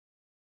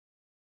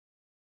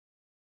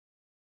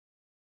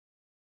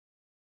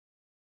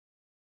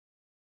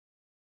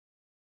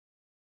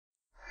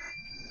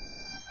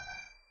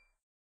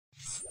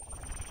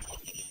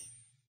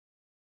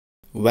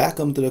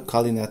Welcome to the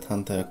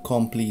NetHunter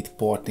complete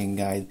porting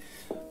guide.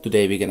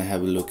 Today we're gonna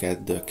have a look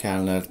at the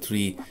Kernel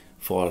 3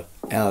 for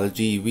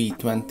LG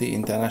V20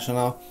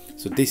 International.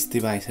 So this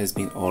device has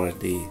been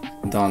already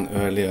done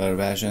earlier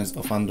versions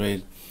of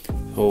Android.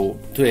 So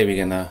today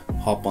we're gonna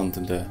hop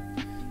onto the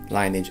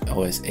Lineage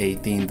OS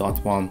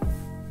 18.1.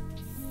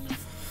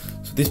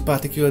 So this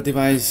particular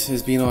device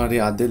has been already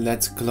added.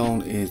 Let's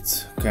clone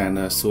its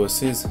kernel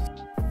sources.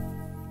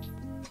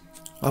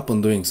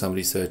 Upon doing some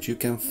research, you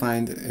can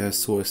find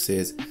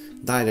sources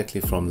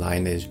directly from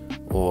Lineage,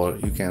 or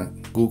you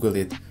can Google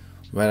it.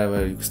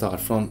 Wherever you start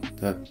from,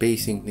 the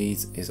basic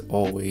needs is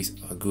always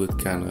a good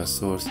kernel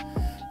source.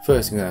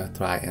 First, you're gonna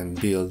try and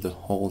build the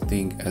whole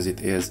thing as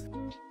it is.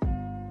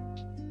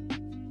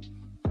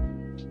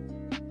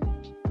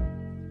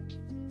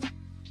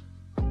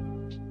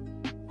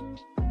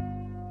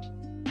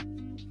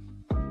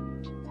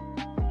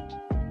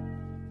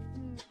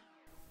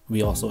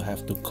 We also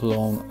have to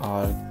clone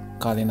our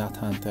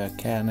NetHunter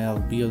kernel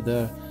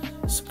builder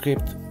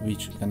script,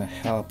 which is gonna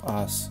help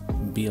us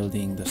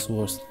building the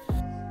source.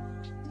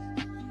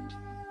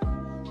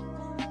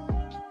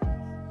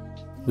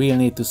 We'll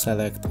need to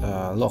select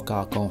a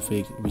local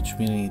config, which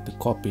we need to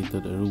copy to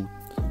the root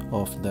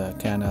of the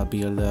kernel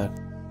builder.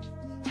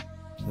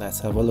 Let's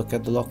have a look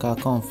at the local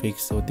config.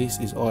 So this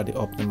is already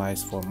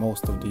optimized for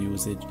most of the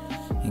usage.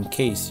 In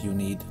case you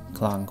need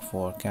clang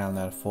for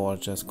kernel 4,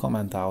 just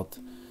comment out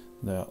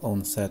the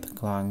onset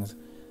clangs.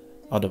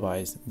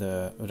 Otherwise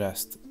the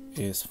rest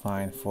is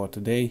fine for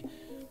today.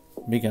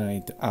 We're gonna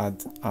need to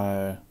add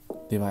our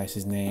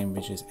device's name,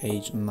 which is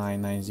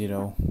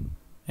H990,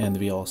 and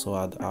we also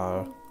add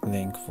our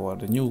link for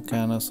the new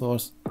kernel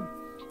source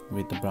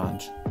with the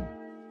branch.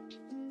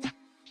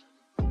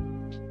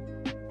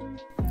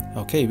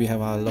 Okay, we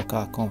have our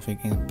local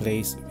config in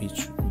place,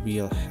 which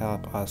will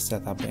help us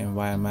set up the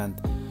environment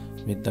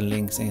with the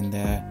links in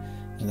there.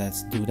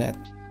 Let's do that.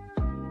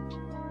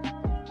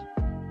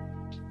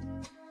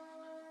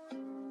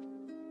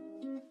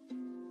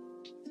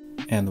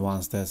 And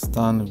once that's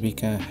done, we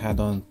can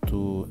head on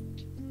to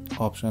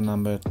option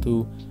number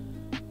 2,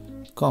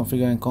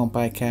 configure and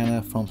compile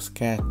kernel from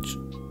scratch,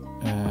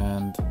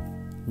 and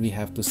we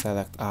have to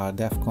select our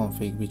dev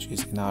config, which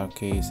is in our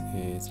case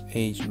is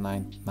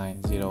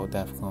H990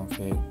 dev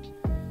config,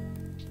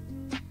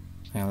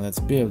 and let's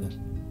build.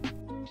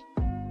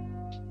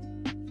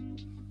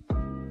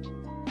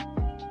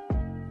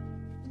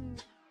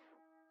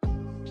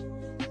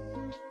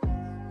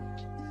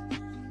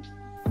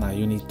 Now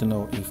you need to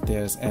know if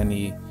there's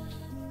any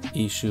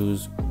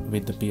issues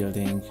with the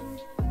building.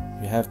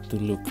 You have to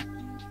look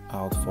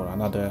out for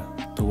another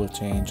tool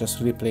chain.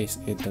 Just replace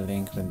it, the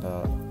link with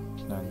the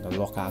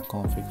local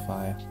config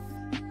file.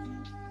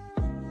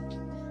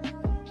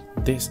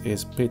 This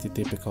is pretty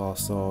typical,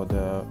 so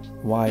the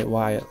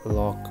YY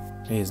lock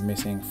is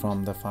missing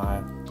from the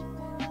file.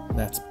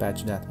 Let's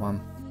patch that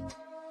one.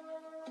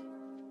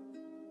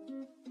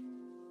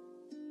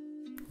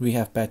 We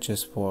have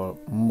patches for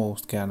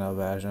most kernel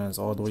versions,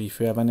 although if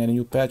you have any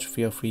new patch,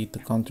 feel free to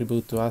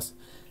contribute to us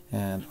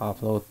and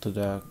upload to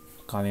the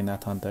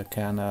NetHunter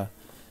kernel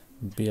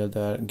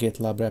builder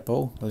GitLab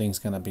repo. The link's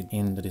gonna be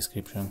in the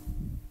description.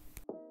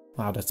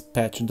 Now that's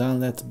patch done,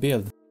 let's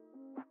build.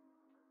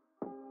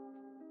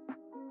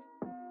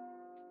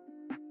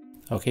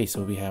 Okay,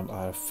 so we have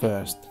our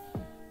first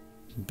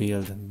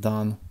build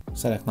done.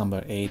 Select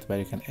number 8, where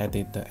you can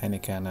edit the any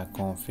kernel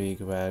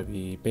config, where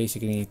we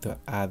basically need to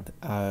add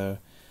our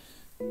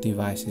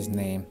device's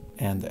name.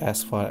 And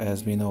as far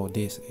as we know,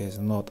 this is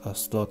not a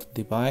slot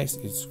device.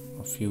 It's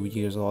a few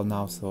years old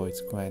now, so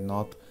it's quite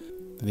not.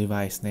 The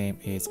device name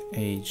is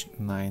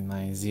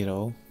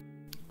H990.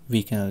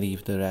 We can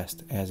leave the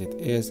rest as it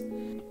is.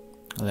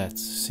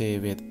 Let's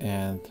save it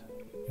and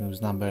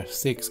use number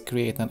 6,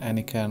 create an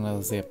any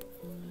kernel zip,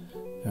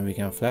 and we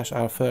can flash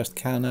our first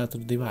kernel to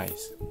the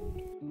device.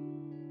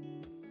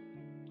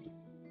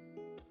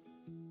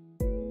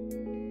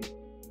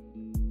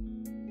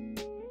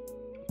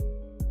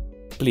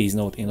 Please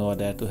note, in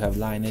order to have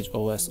Lineage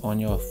OS on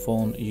your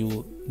phone,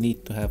 you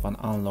need to have an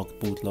unlocked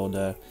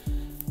bootloader,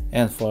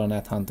 and for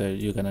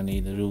NetHunter you're gonna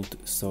need a root.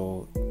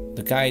 So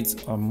the guides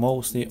are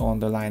mostly on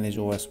the Lineage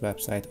OS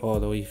website,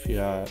 although if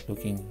you are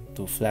looking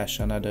to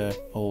flash another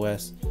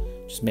OS,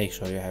 just make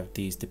sure you have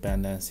these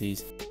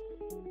dependencies.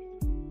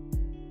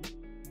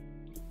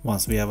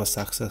 Once we have a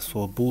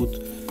successful boot,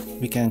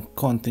 we can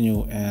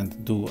continue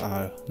and do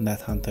our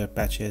NetHunter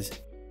patches.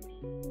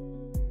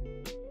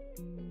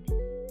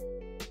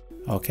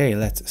 Okay,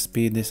 let's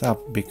speed this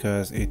up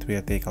because it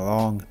will take a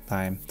long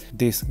time.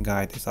 This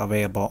guide is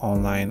available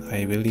online.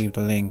 I will leave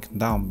the link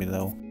down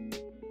below.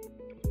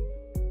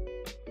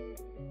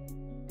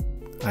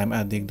 I'm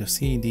adding the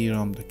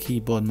CD-ROM, the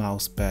keyboard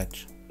mouse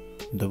patch,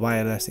 the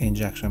wireless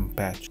injection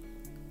patch,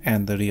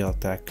 and the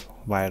Realtek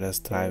wireless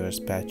drivers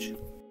patch.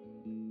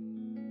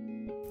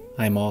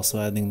 I'm also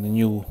adding the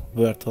new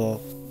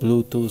virtual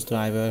Bluetooth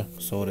driver,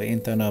 so the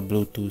internal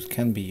Bluetooth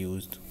can be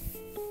used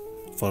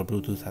for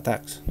Bluetooth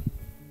attacks.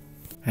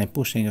 I'm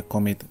pushing a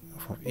commit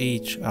for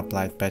each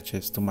applied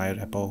patches to my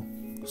repo.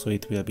 so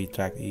it will be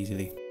tracked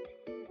easily.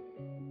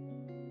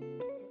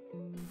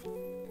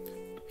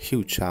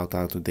 Huge shout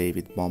out to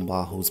David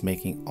Bomba, who's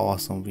making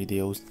awesome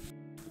videos.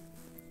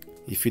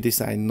 If you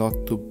decide not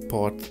to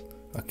port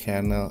a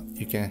kernel,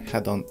 you can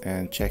head on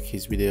and check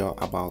his video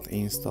about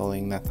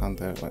installing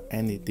NetHunter on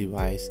any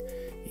device,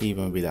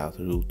 even without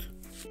root.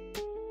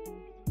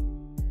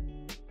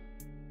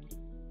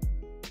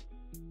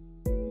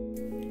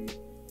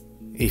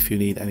 If you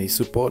need any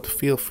support,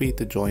 feel free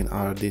to join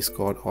our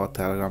Discord or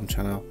Telegram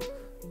channel.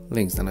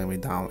 Links are going to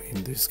be down in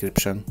the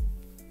description.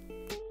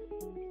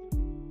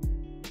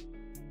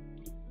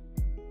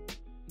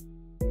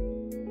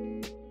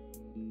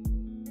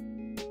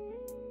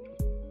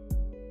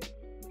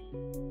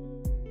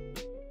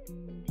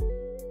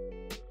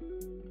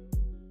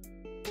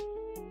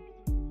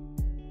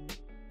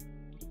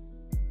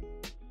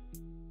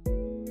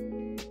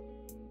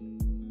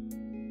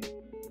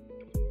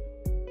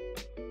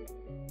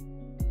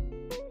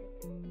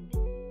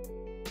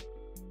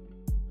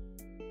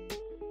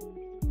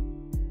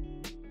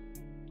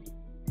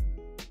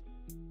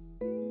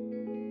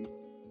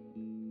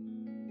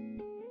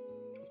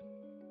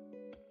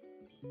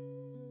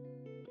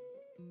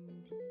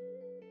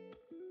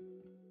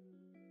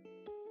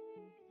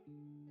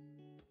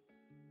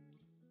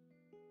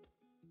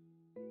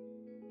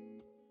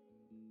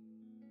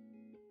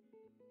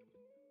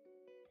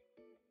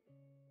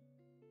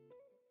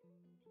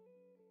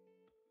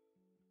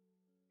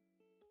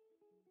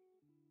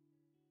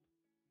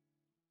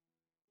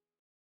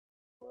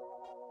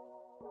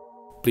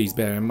 Please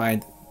bear in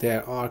mind,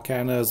 there are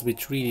kernels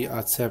which really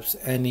accepts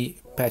any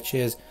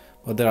patches,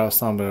 but there are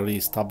some really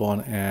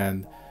stubborn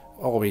and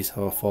always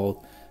have a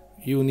fault.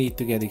 You need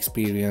to get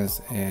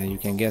experience and you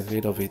can get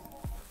rid of it.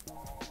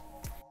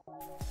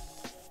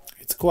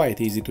 It's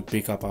quite easy to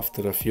pick up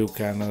after a few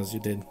kernels you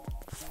did.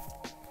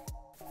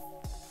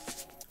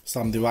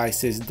 Some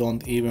devices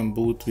don't even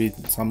boot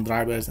with some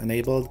drivers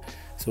enabled,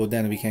 so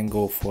then we can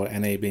go for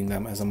enabling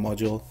them as a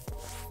module.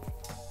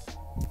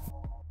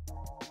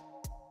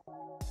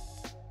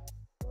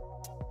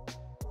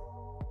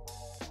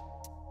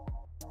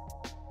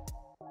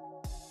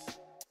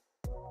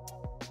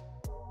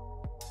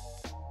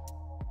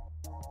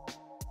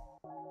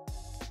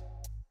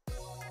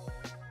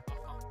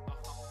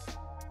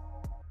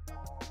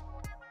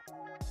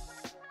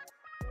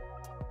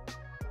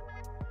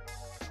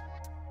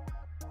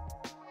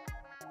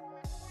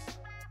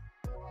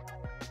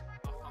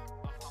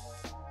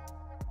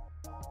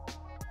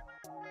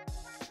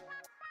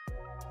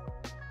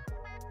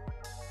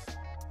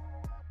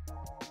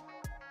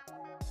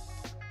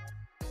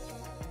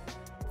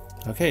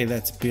 Okay,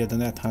 let's build a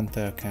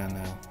NetHunter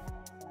kernel.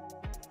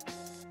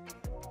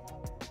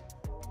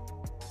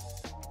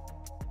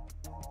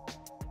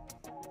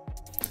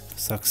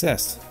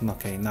 Success!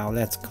 Okay, now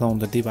let's clone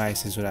the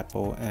devices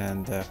repo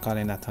and the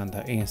Kali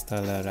NetHunter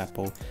installer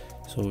repo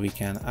so we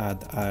can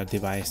add our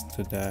device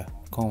to the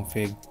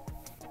config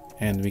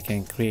and we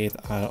can create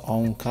our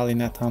own Kali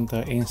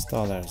NetHunter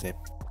installer zip.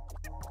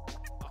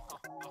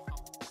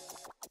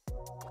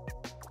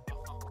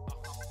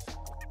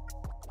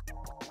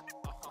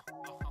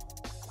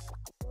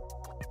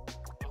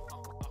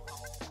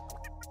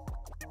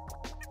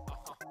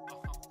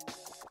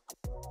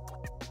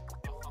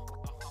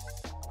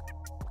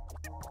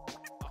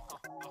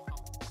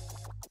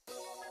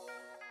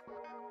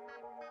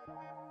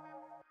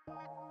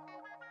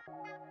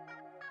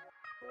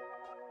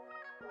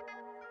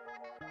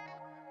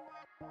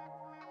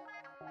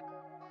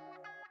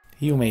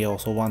 You may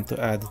also want to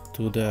add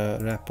to the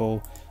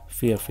repo.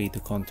 Feel free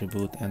to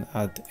contribute and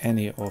add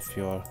any of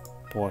your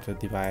ported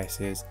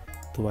devices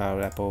to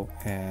our repo,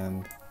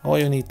 and all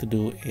you need to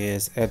do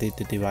is edit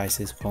the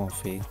device's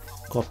config,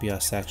 copy a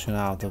section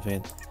out of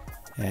it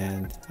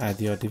and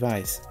add your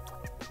device.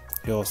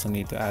 You also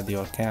need to add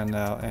your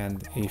kernel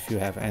and if you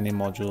have any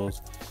modules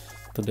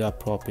to the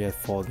appropriate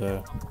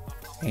folder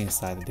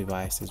inside the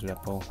device's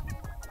repo.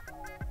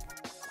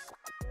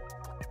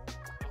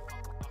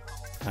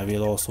 I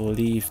will also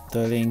leave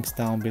the links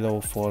down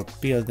below for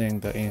building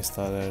the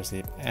installer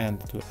zip and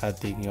to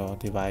adding your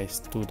device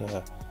to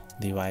the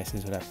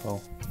device's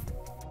repo.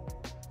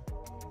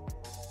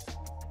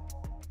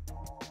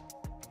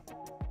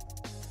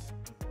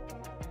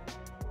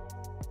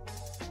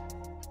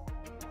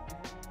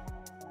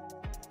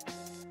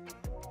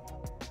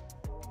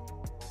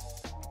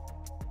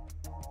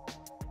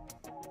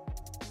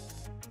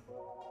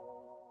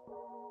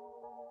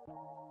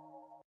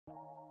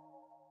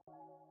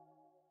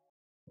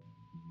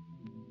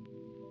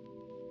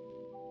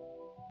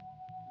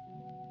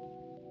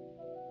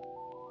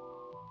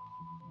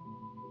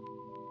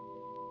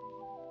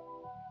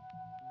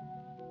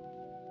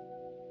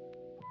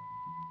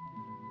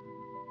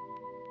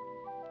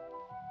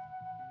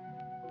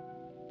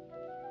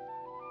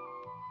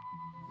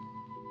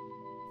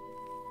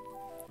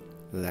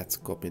 Let's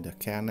copy the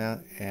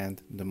kernel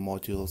and the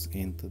modules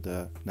into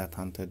the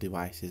NetHunter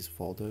devices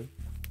folder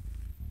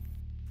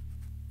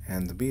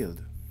and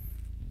build.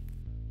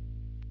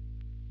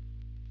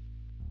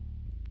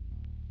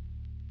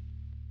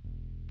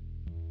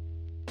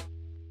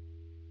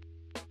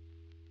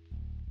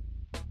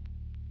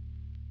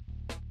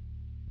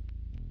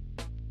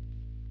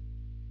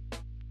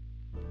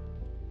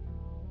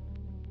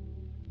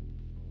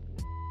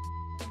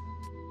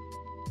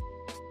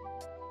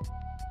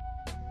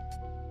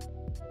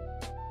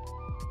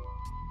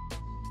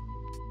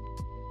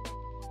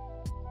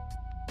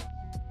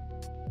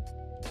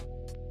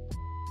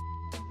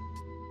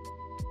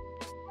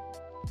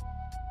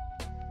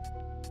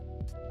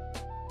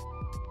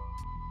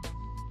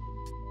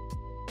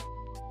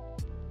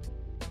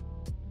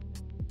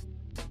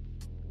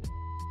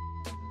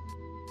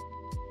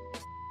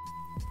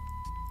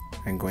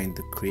 I'm going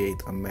to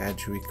create a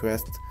merge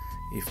request.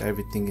 If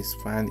everything is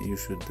fine, you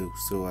should do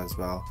so as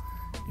well.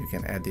 You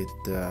can edit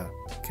the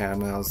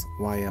kernel's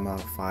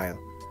YML file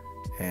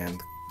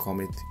and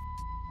commit.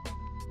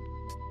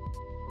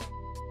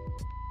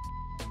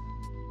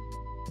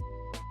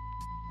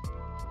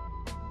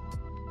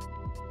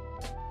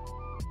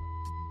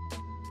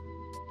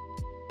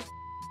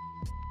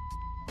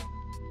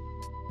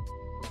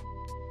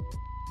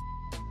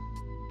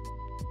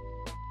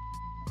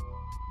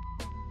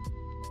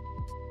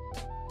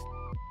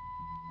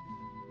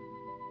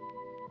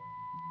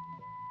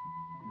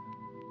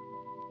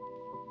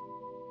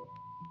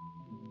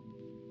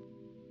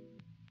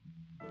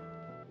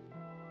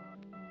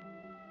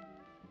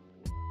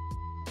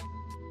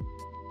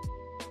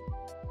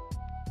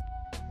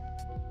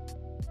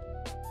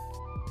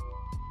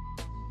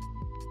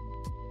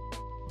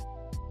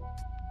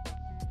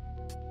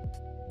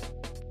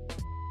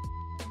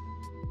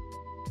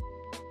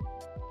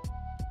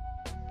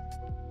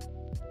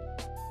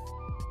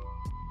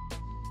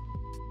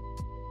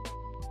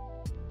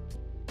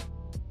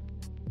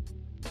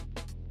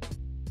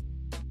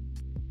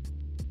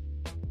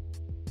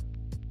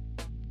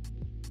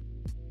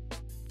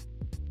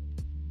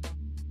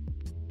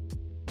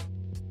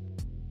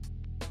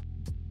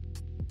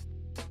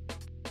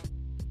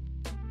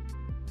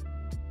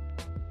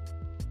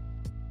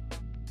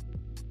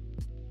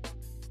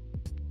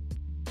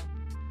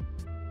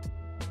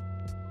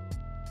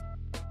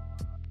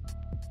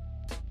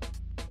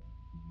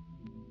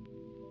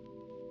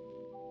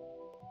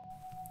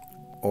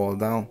 All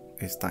down,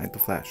 it's time to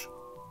flash.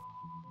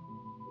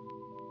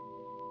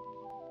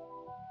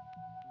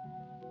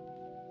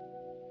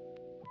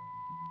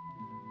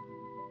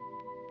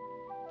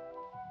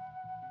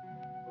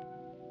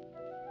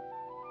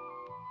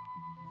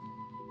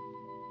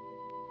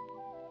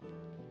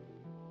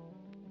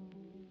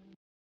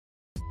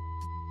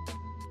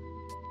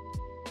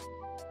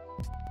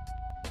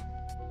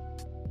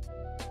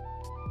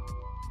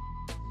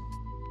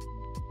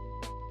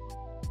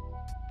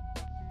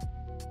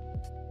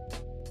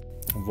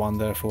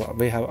 Wonderful,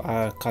 we have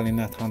our Kali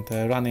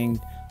NetHunter running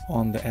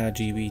on the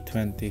LG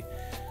V20.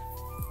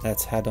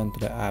 Let's head on to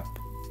the app,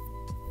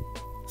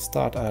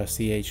 start our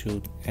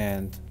chroot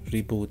and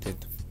reboot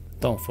it.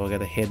 Don't forget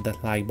to hit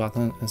that like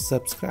button and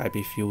subscribe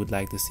if you would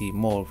like to see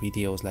more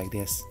videos like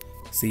this.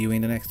 See you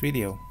in the next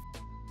video.